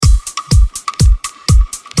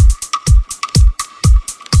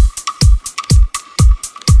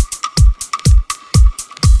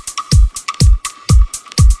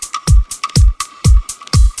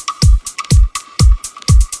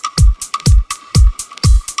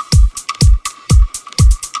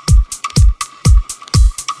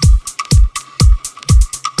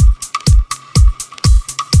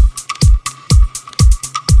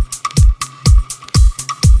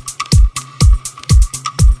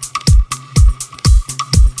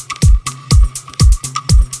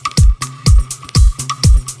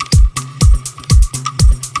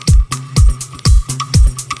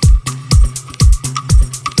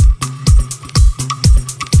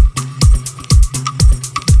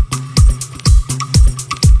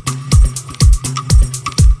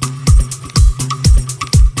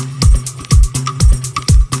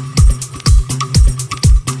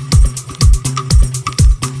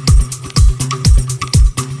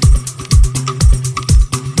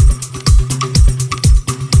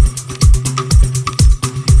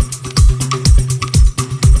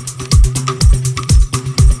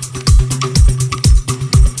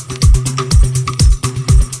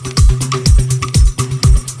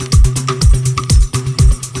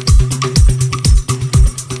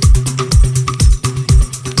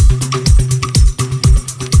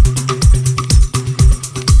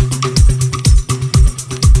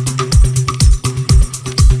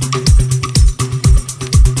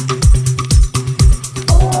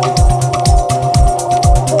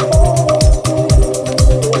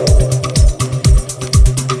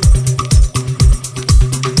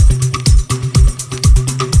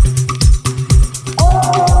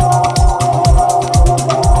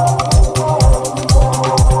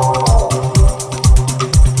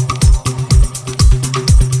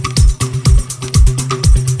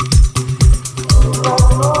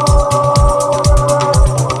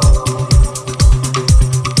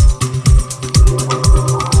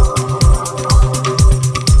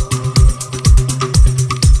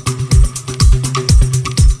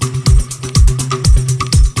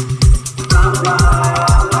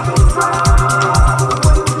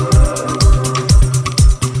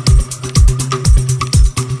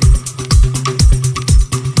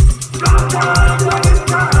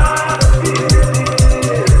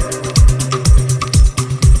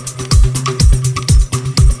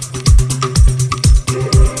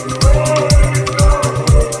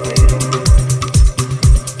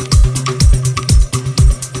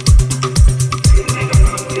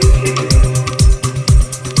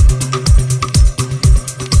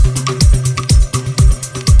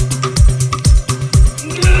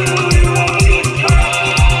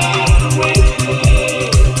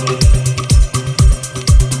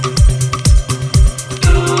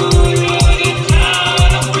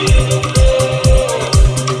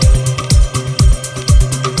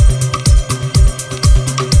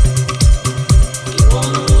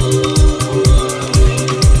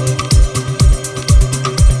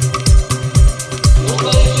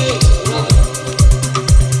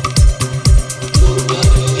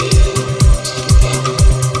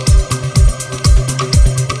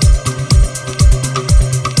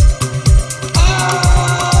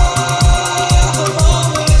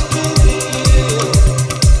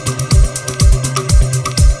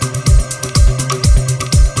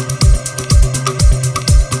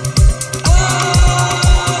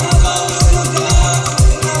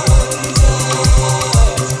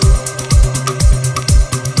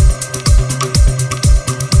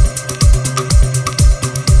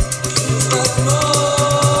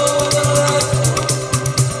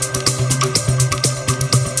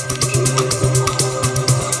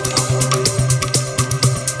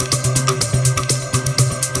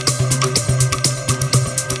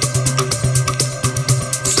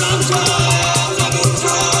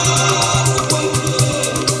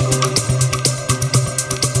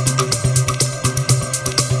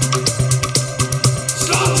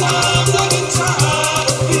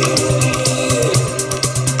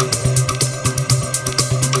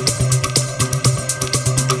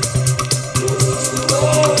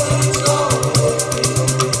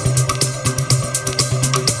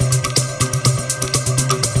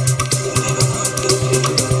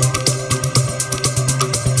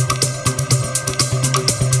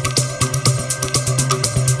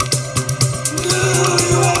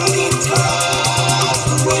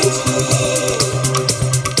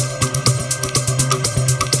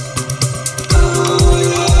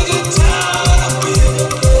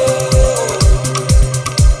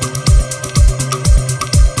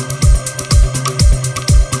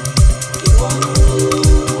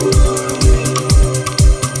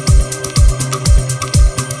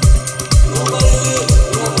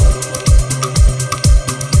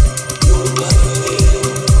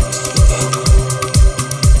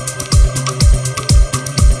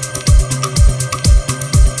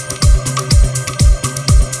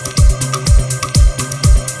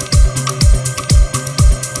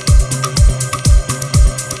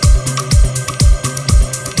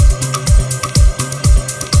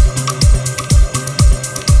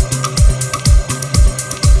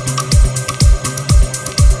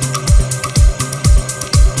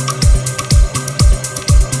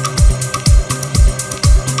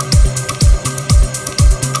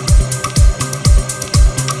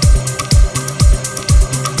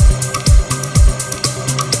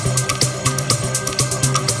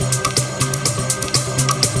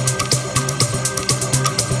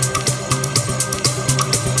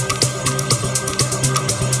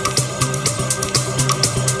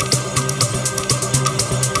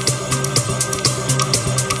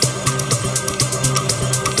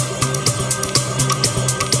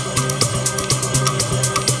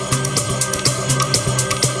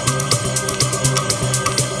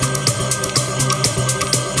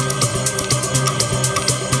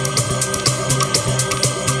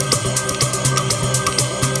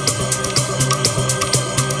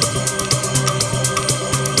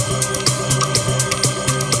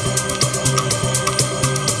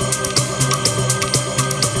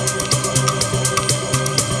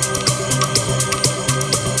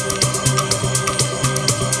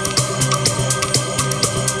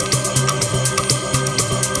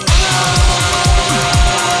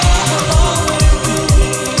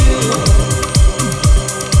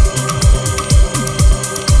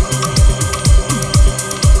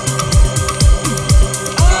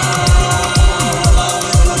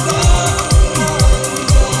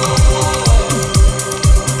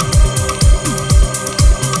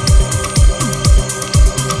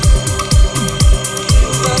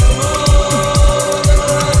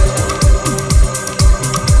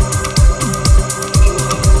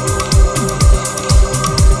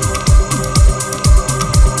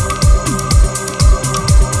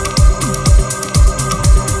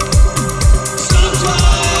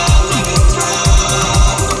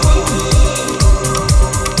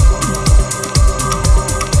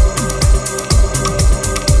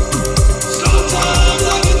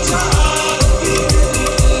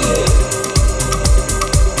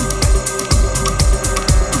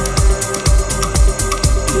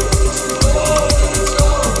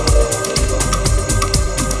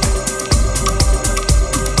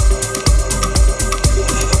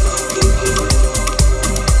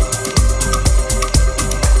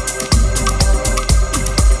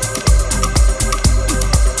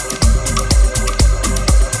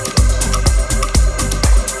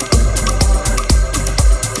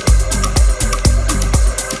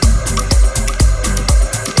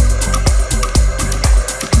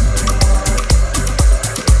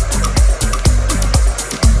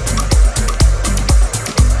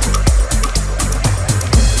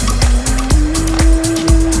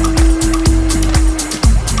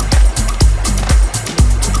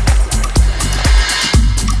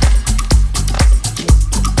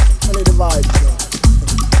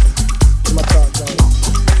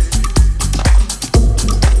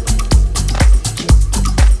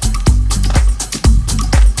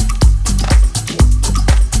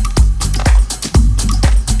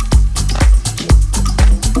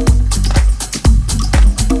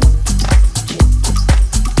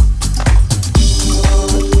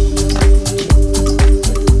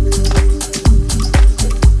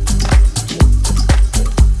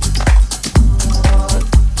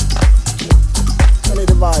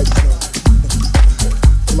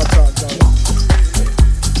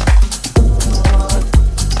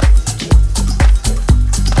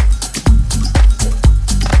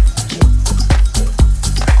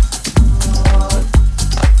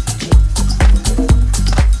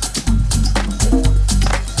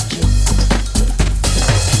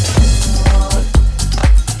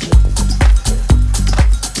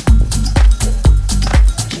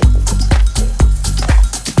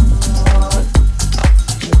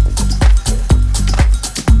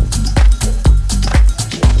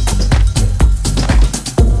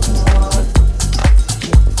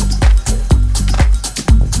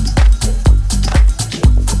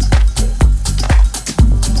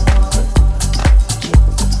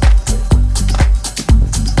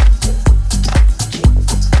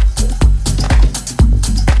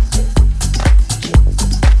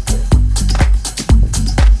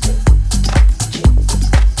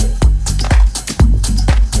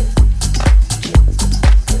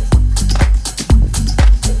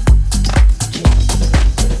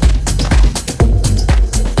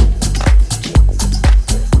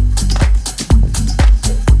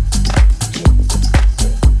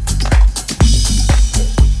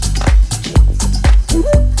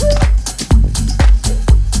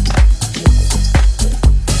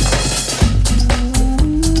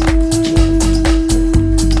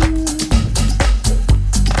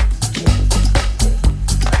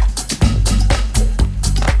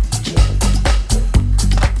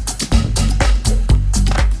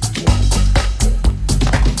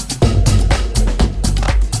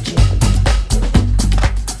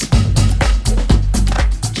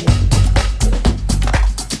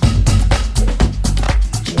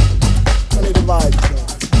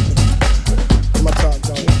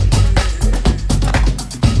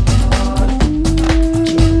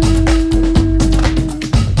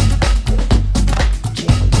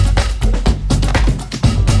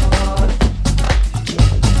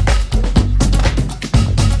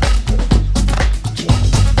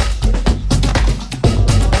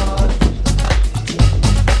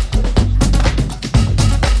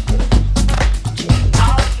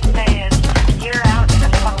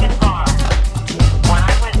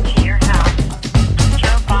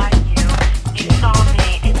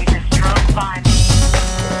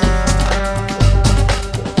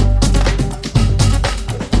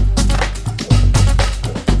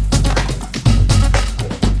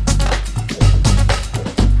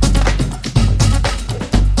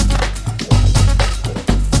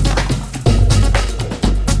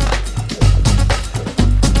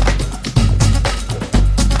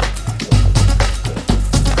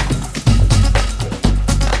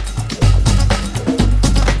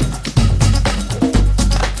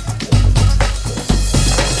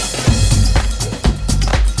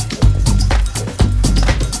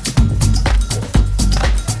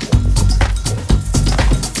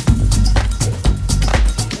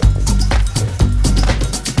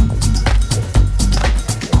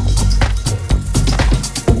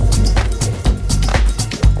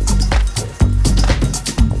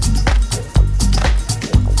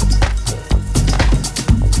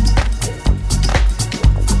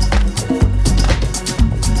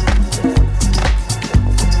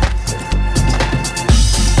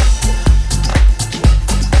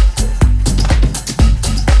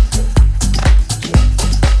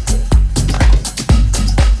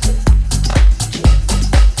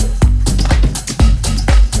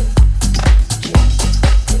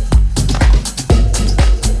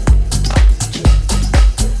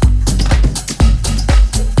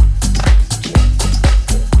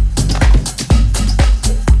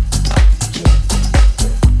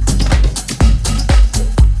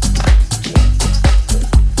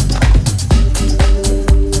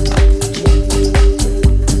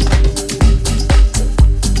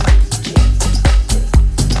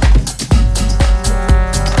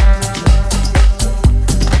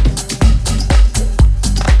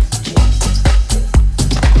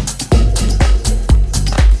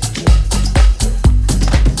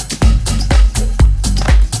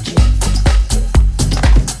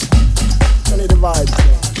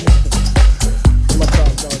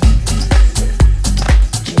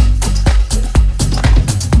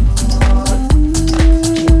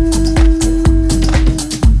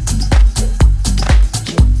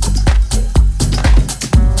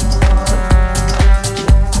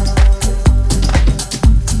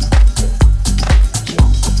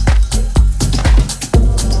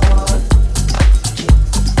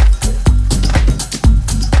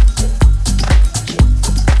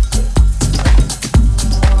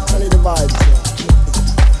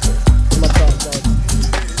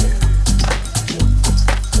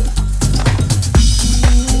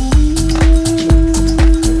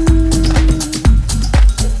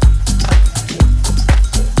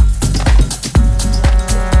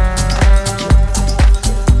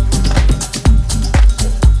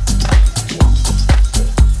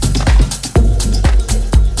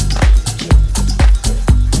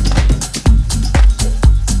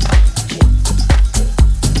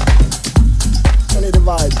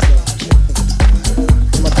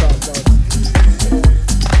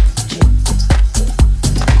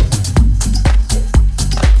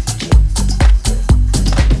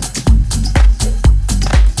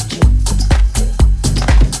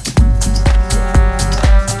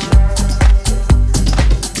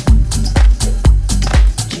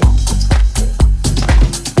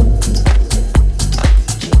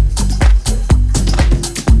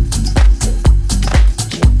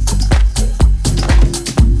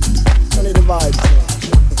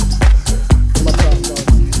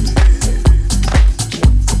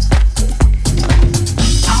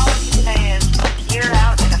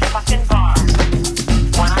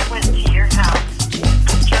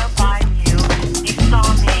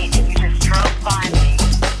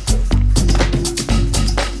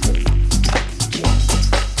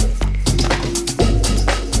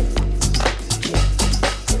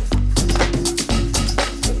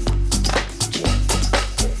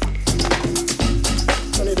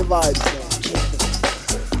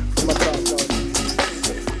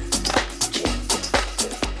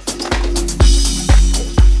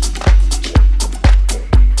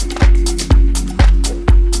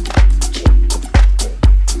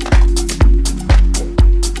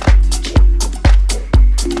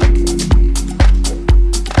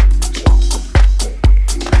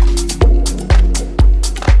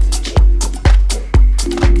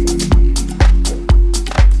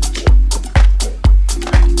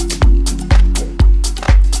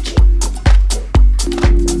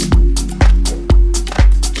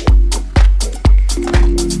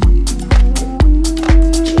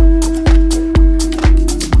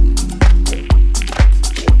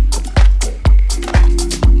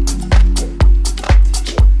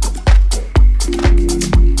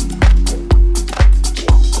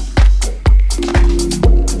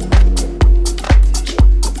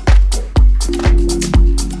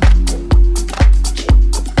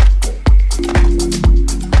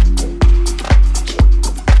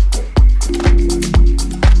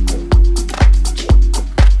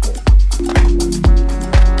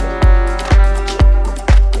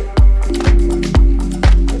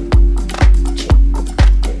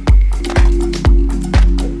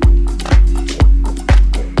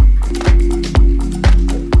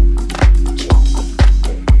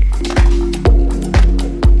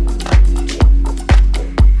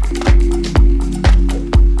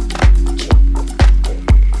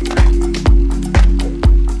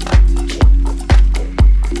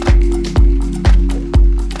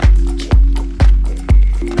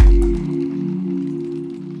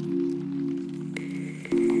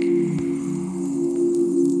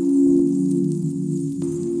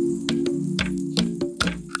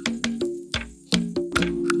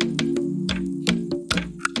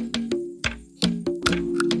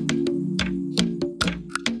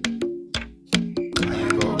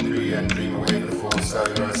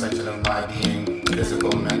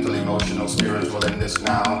this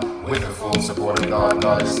now. With the full support of God,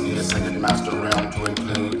 Goddess, the ascended master realm to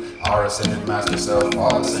include our ascended master self,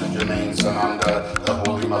 Father Saint Germain, Sananda, the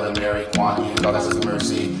Holy Mother Mary, Kuan Yin, Goddess of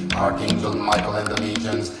Mercy, Archangel Michael and the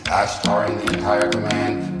legions, Ashtar and the entire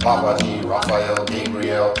command, Babaji, Raphael,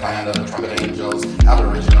 Gabriel, Clan of the trumpet angels,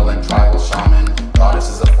 Aboriginal and tribal shaman,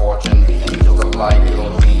 Goddesses of fortune, the angels of light,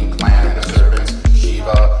 Elohim, Clan and the servants,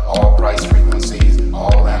 Shiva, all Christ frequencies,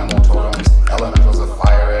 all animal totems, elementals of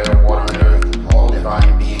fire, air, water, and earth, all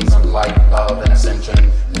divine beings of light, love, and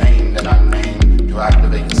ascension, named and unnamed, to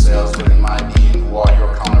activate the cells within my being who are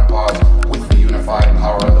your counterparts with the unified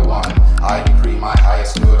power of the One. I decree my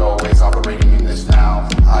highest good always operating in this now.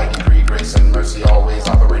 I decree grace and mercy always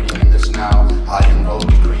operating in this now. I invoke,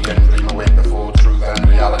 decree, and dream awake the full truth and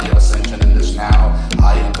reality of ascension in this now.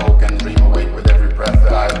 I invoke and dream awake with every breath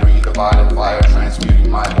that I breathe, the violet fire transmuting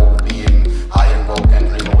my whole being. I invoke and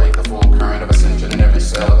dream awake the full current of ascension in every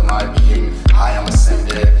cell of my being. I am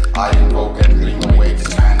ascended. I invoke and dream awake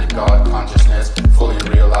expanded God consciousness, fully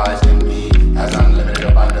realized in me as unlimited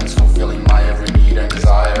abundance, fulfilling my every need and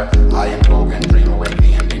desire. I invoke and dream awake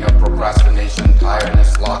the ending of procrastination,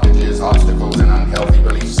 tiredness, blockages, obstacles, and unhealthy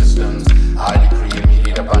belief systems. I decree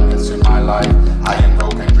immediate abundance in my life. I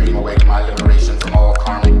invoke and dream awake my liberation from all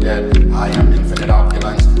karmic debt. I am infinite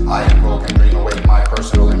opulence. I invoke and dream awake my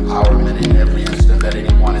personal empowerment in every instant that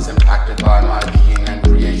anyone is impacted by my being and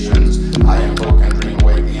creations. I invoke and dream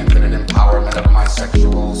awake the infinite empowerment of my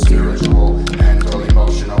sexual, spiritual, mental,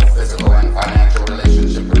 emotional, physical, and financial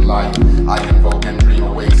relationship with life. I invoke and dream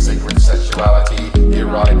awake sacred sexuality,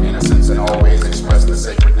 erotic innocence, and always express the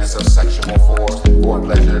sacredness of sexual force for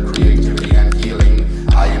pleasure, creativity, and healing.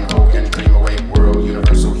 I invoke and dream awake world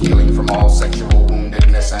universal healing from all sexual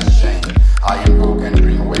woundedness and shame. I invoke and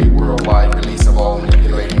dream awake worldwide release of all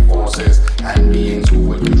manipulating forces and beings who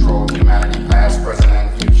would control humanity past, present,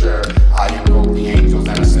 and future. I invoke the angels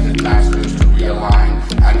and ascended masters to realign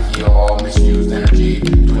and heal all misused energy,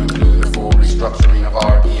 to include the full restructuring of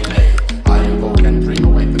our DNA. I invoke and dream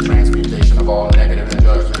awake the transmutation of all negative and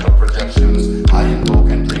judgmental projections. I invoke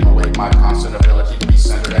and dream awake my constant ability to be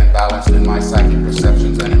centered and balanced in my psychic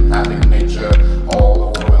perceptions and empathic nature. All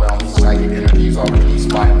overwhelming psychic energies are released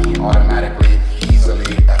by me automatically,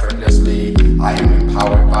 easily, effortlessly. I am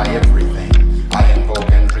empowered by everything. I invoke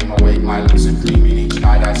and dream awake my lucid dreaming each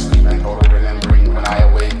night I sleep and total remembering when I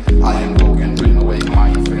awake. I invoke and dream awake my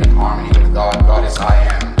infinite harmony with God, Goddess I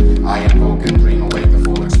am. I invoke and dream awake the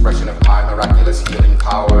full expression of my miraculous healing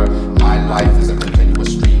power. My life is a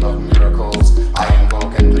continuous stream of miracles. I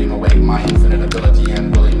invoke and dream awake my infinite ability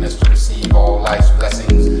and willingness to receive all life's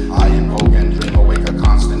blessings. I invoke and dream awake a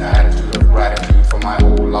constant attitude of gratitude for my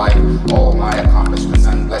whole life, all my accomplishments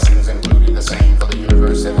and blessings, including the same for the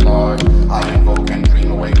universe at large. I invoke and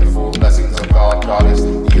dream awake the full blessings of God, Goddess,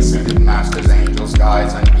 the ascended masters, angels,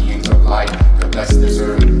 guides, and beings of light to bless this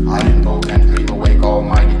earth. I invoke and dream awake all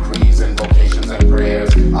my decrees, invocations, and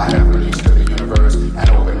prayers I have released to the universe and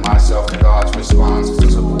open myself to God's response to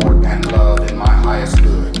support and love in my highest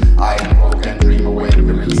good. I invoke and dream awake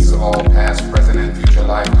the release of all past, present, and future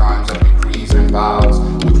lifetimes of decrees and vows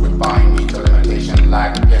which would bind me to limitation,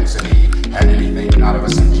 lack, density, and anything not of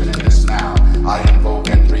ascension in this now. I invoke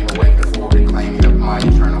and dream awake the full reclaiming of my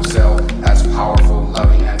eternal self as powerful,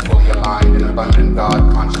 loving, and fully aligned in abundant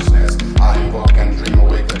God consciousness. I invoke and dream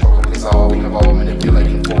awake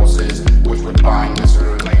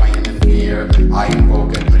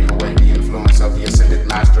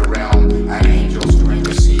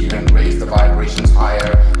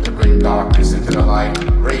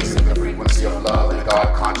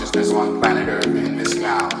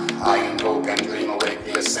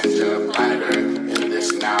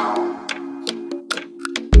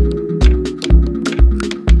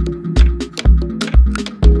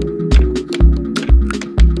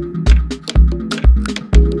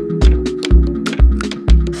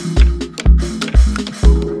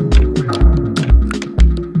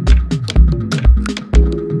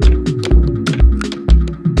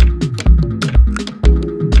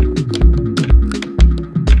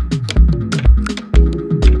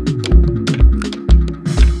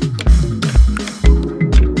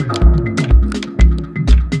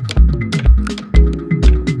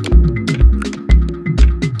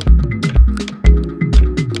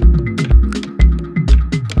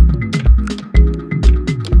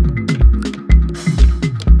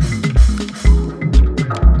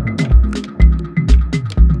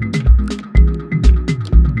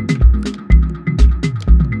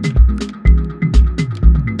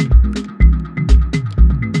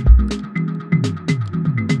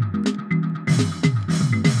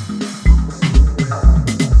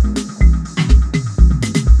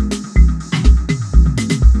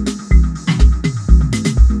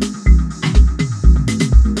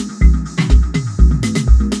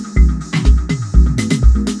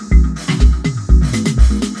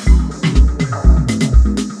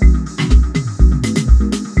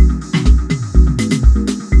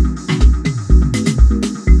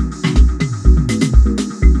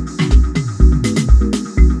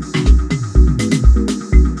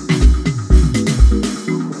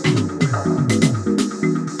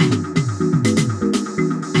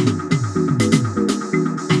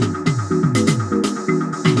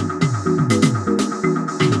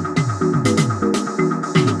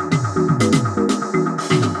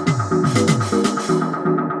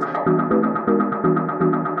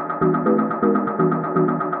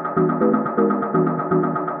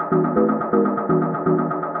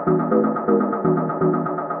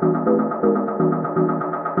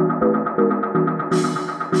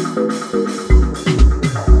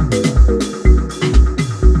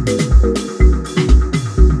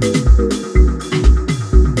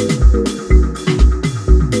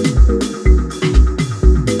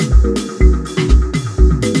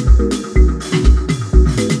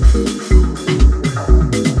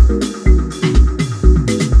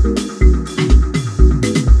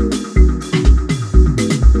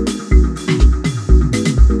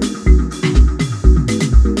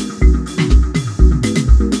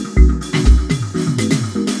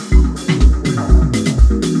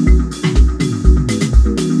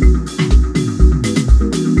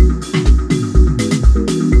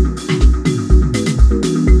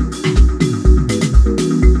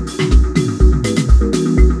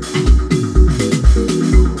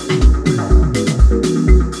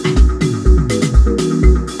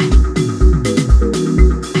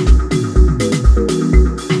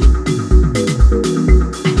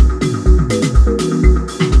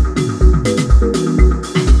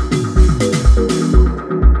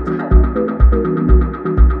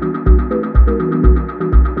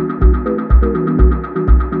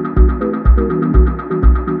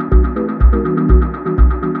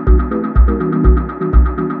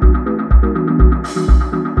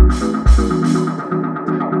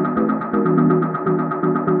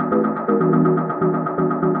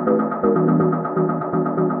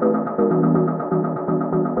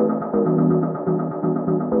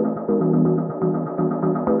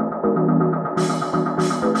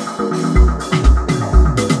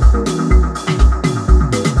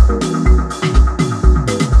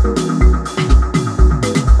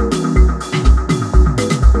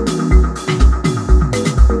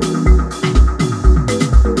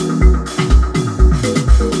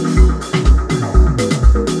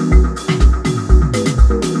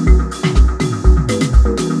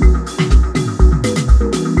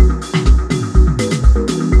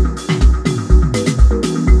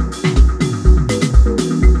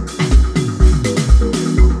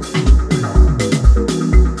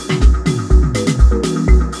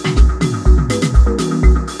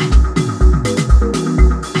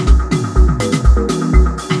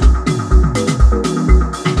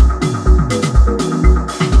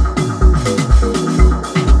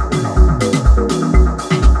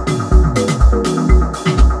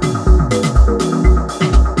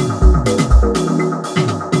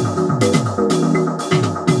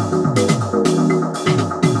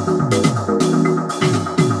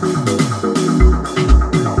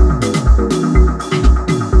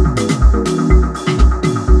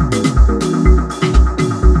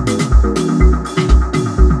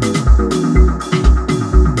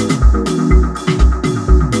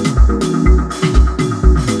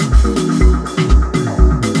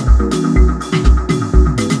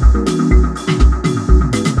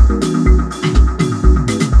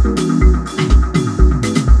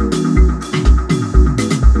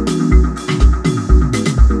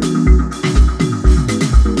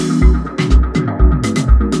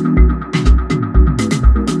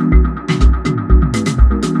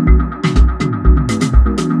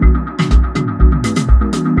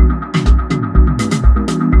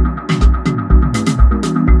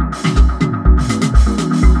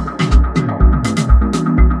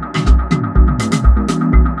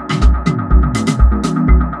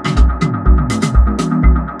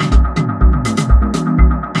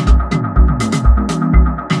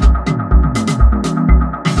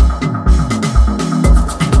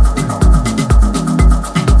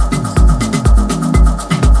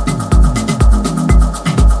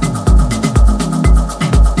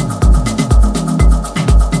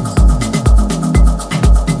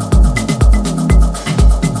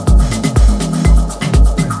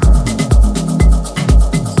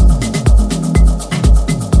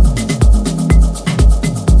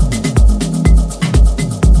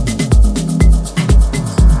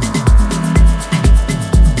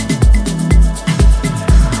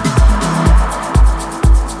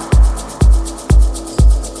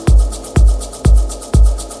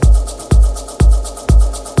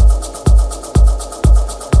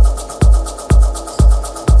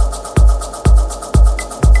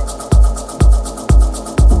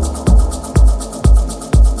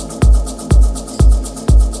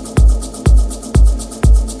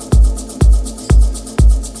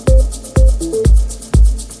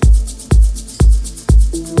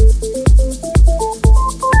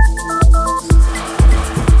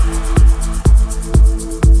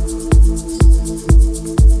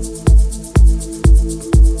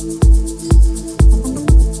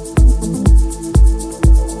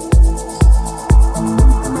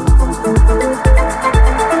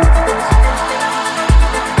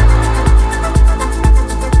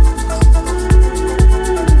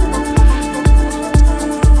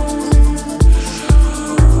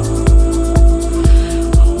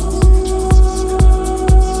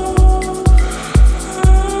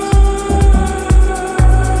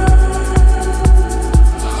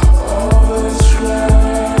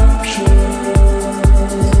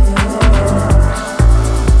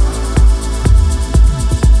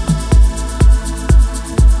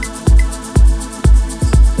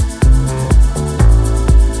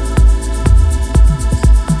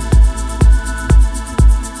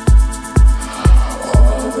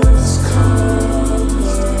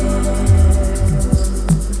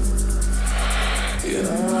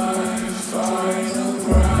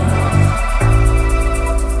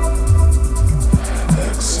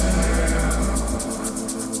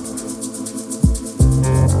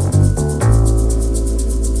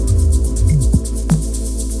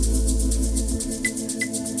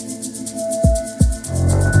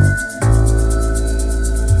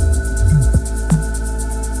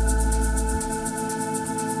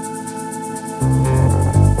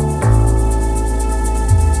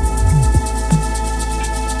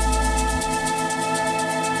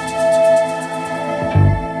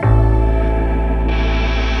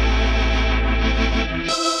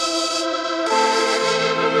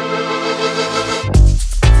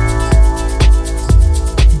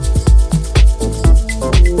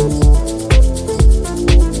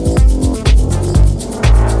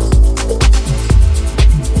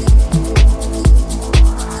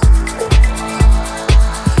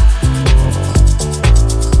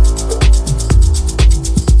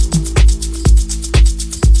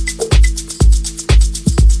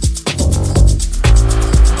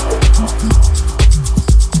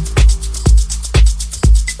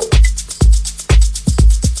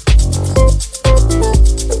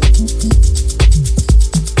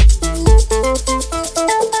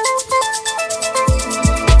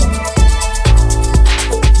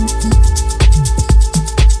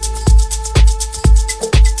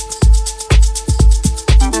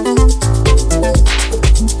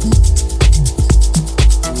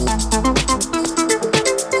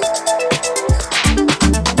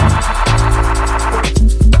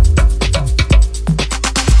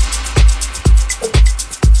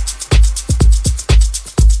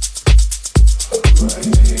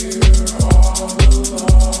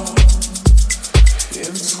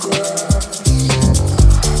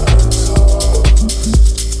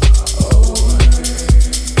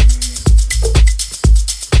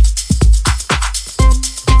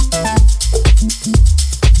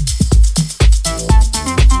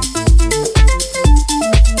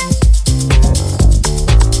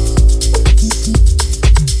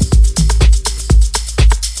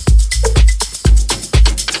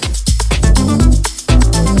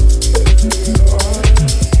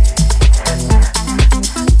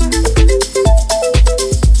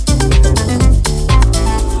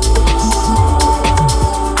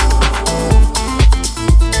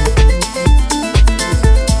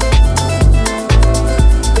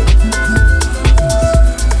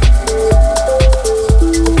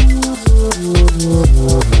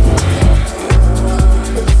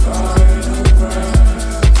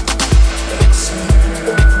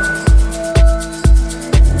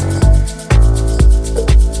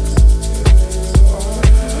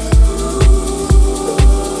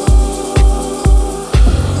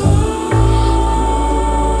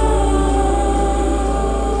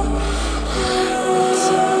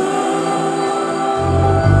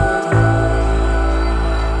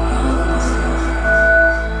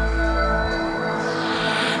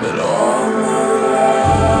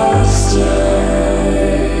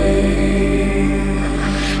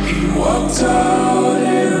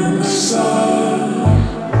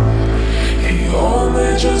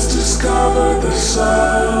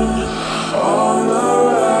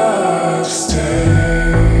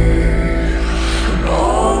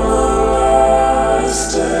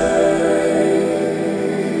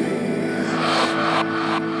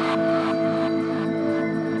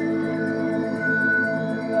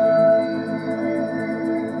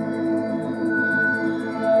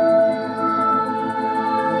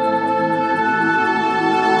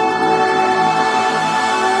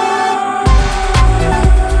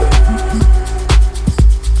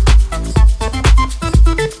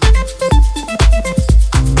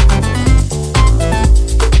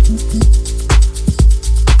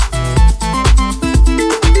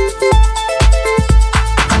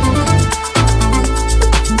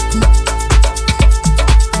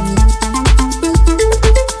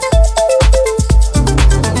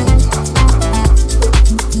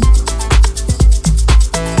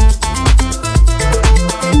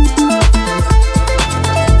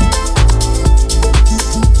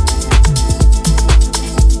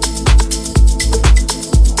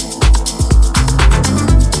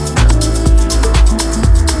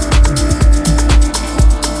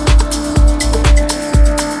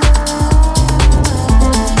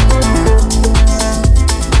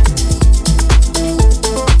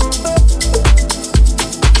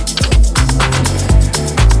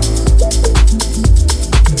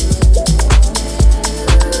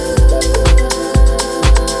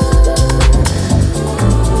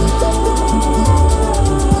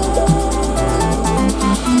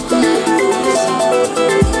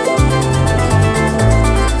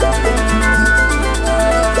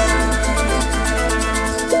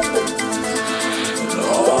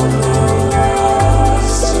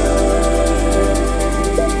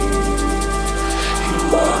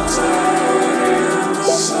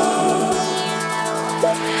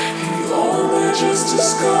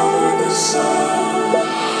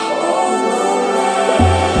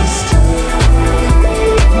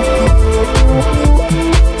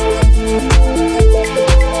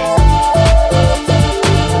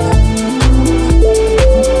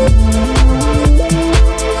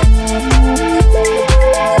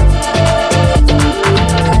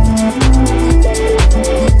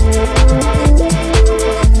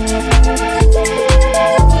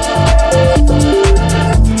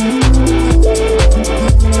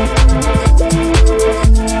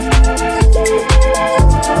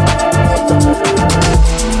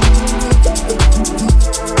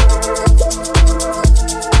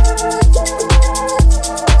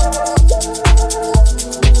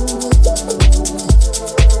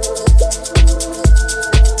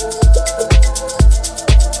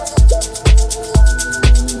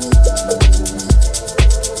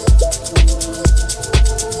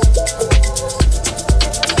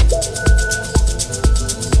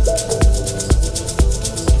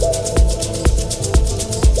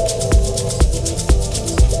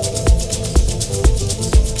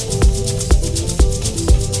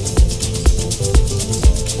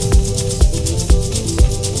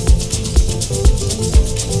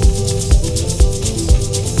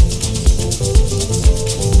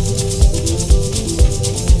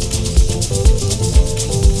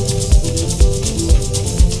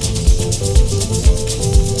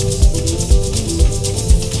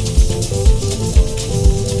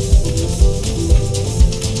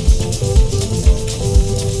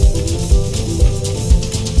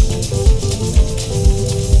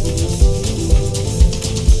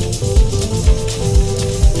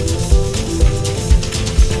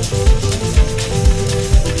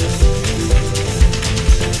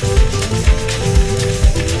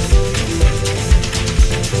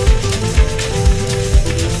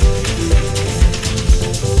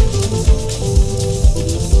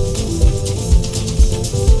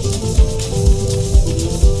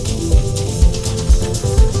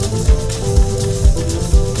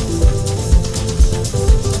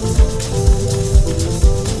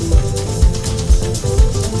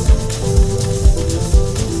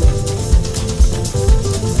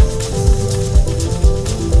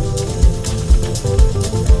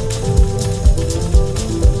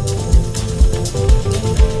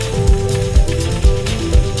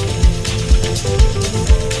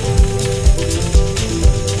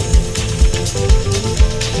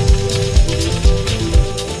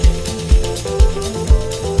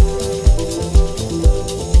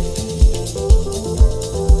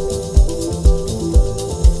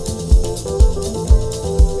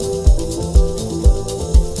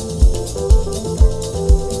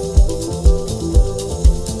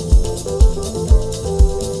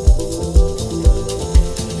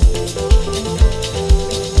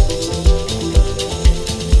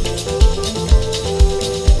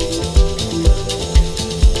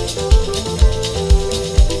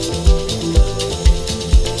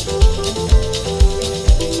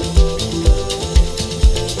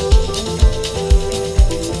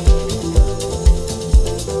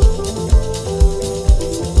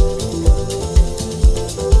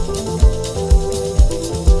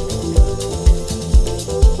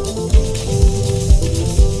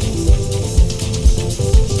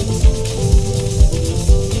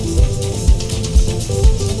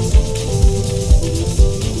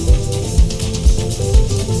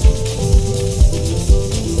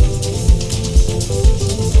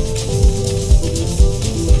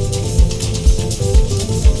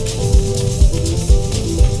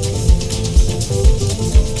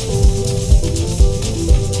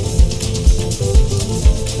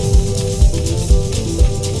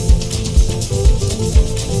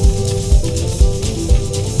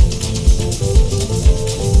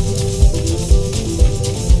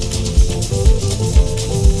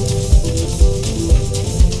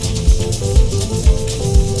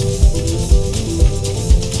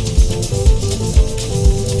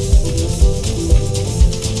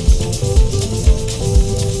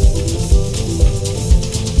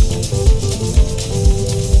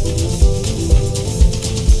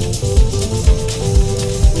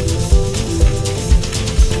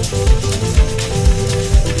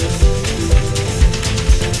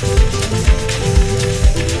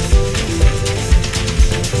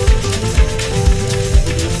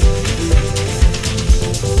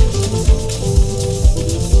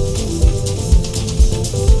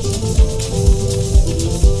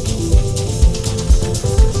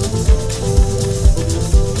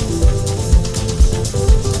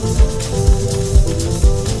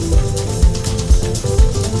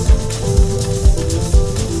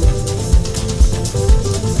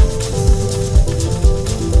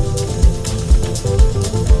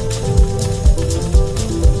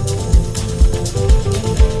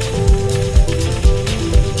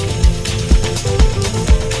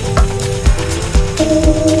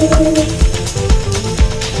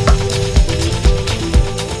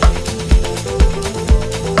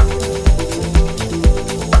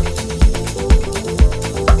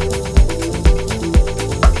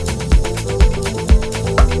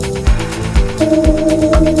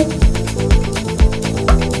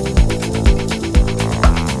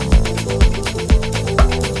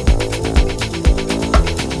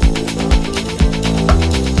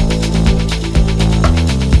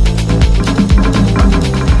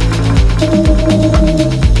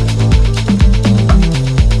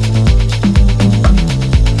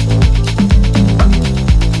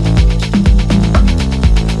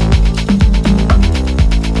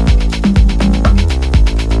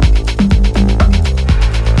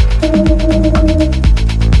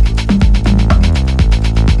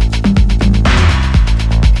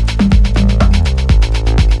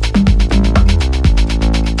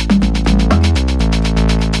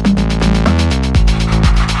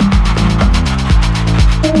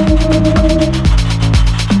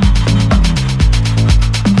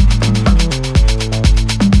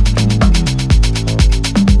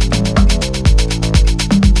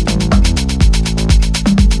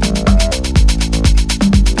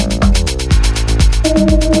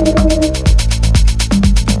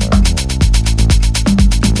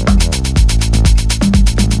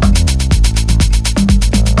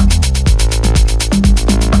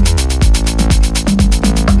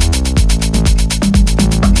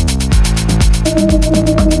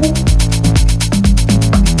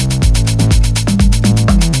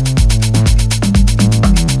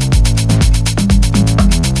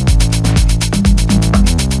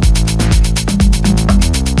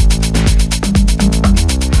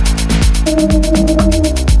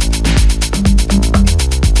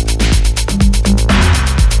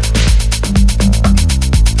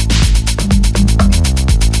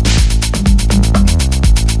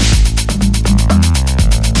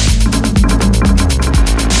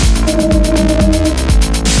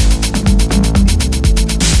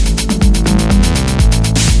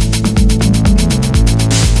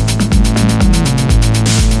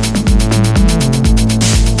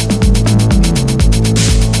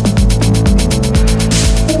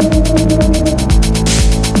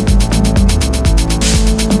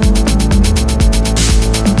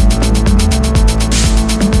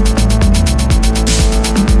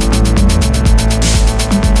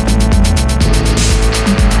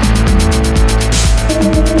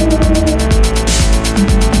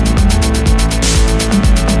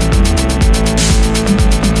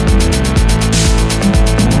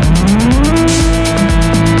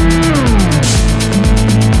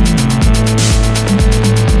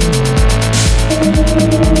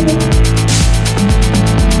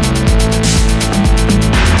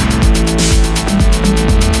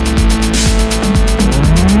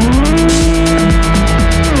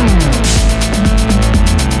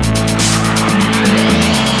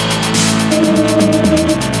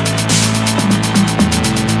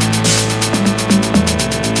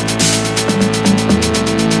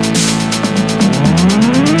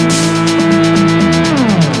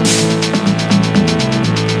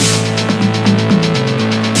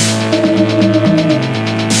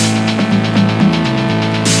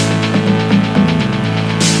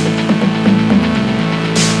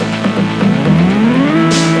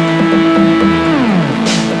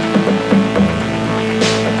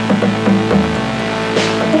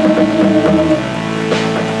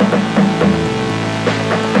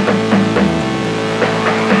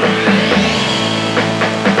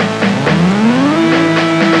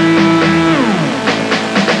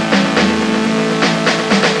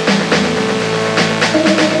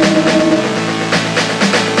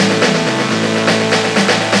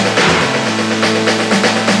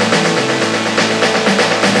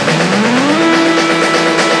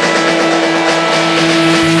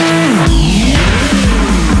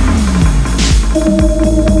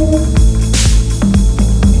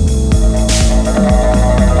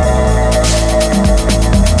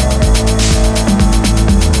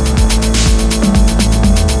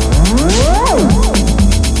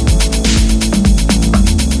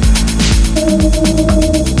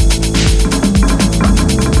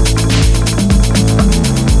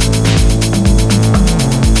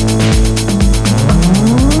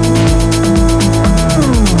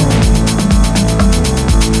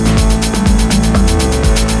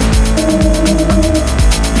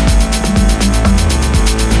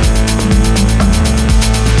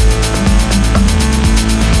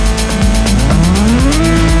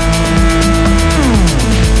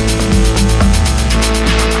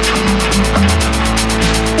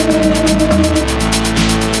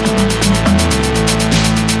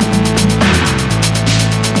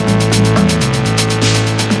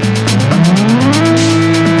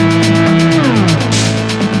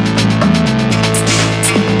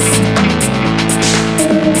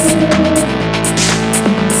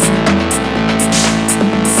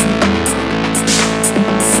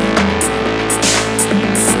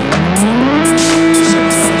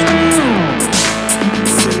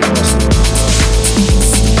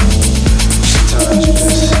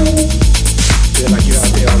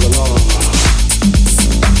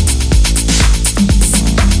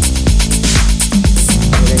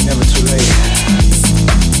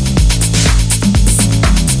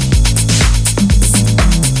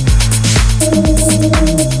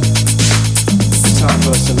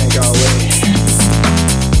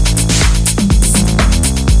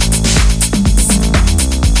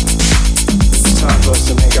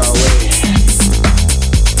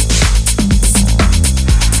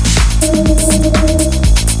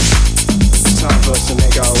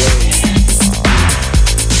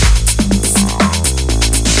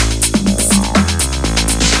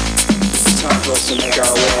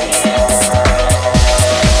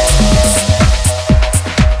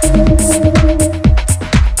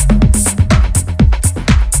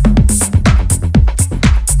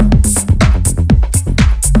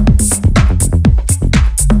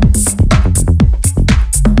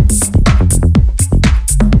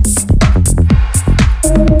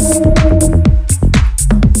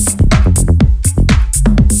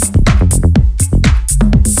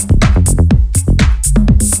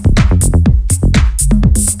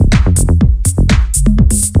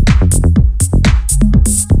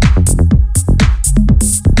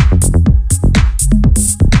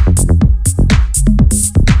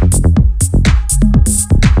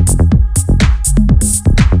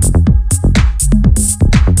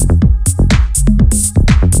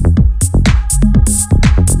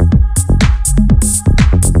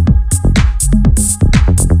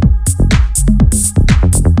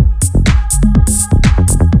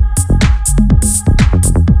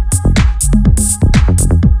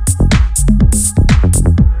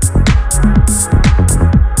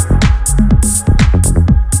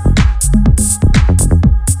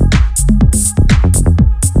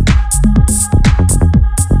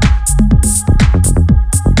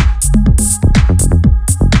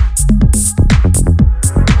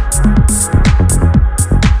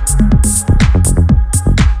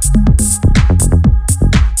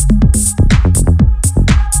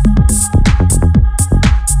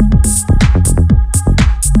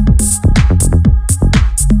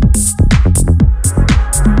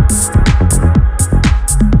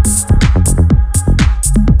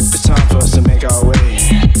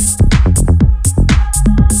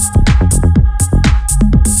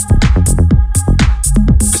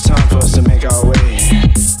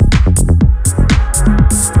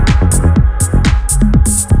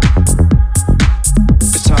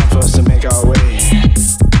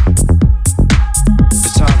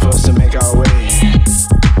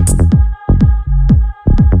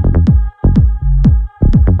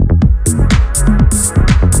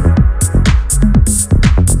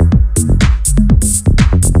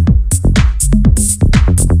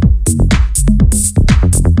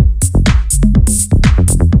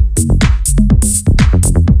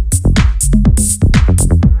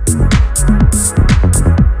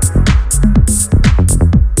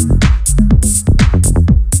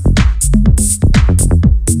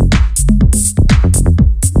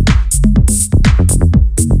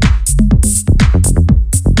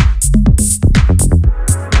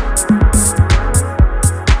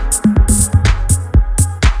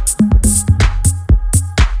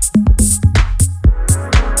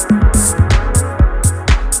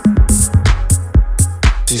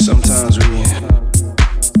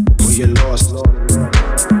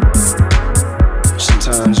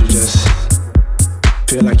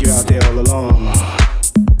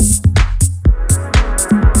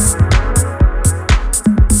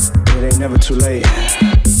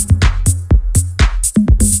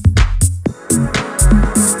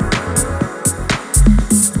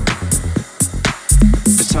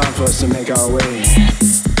time for us to make our way.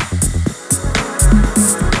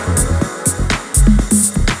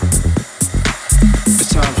 It's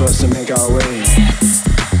time for us to make our way.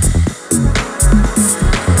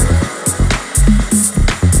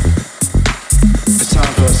 It's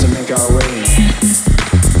time for us to make our way.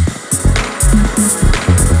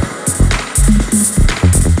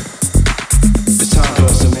 It's time for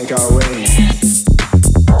us to make our way.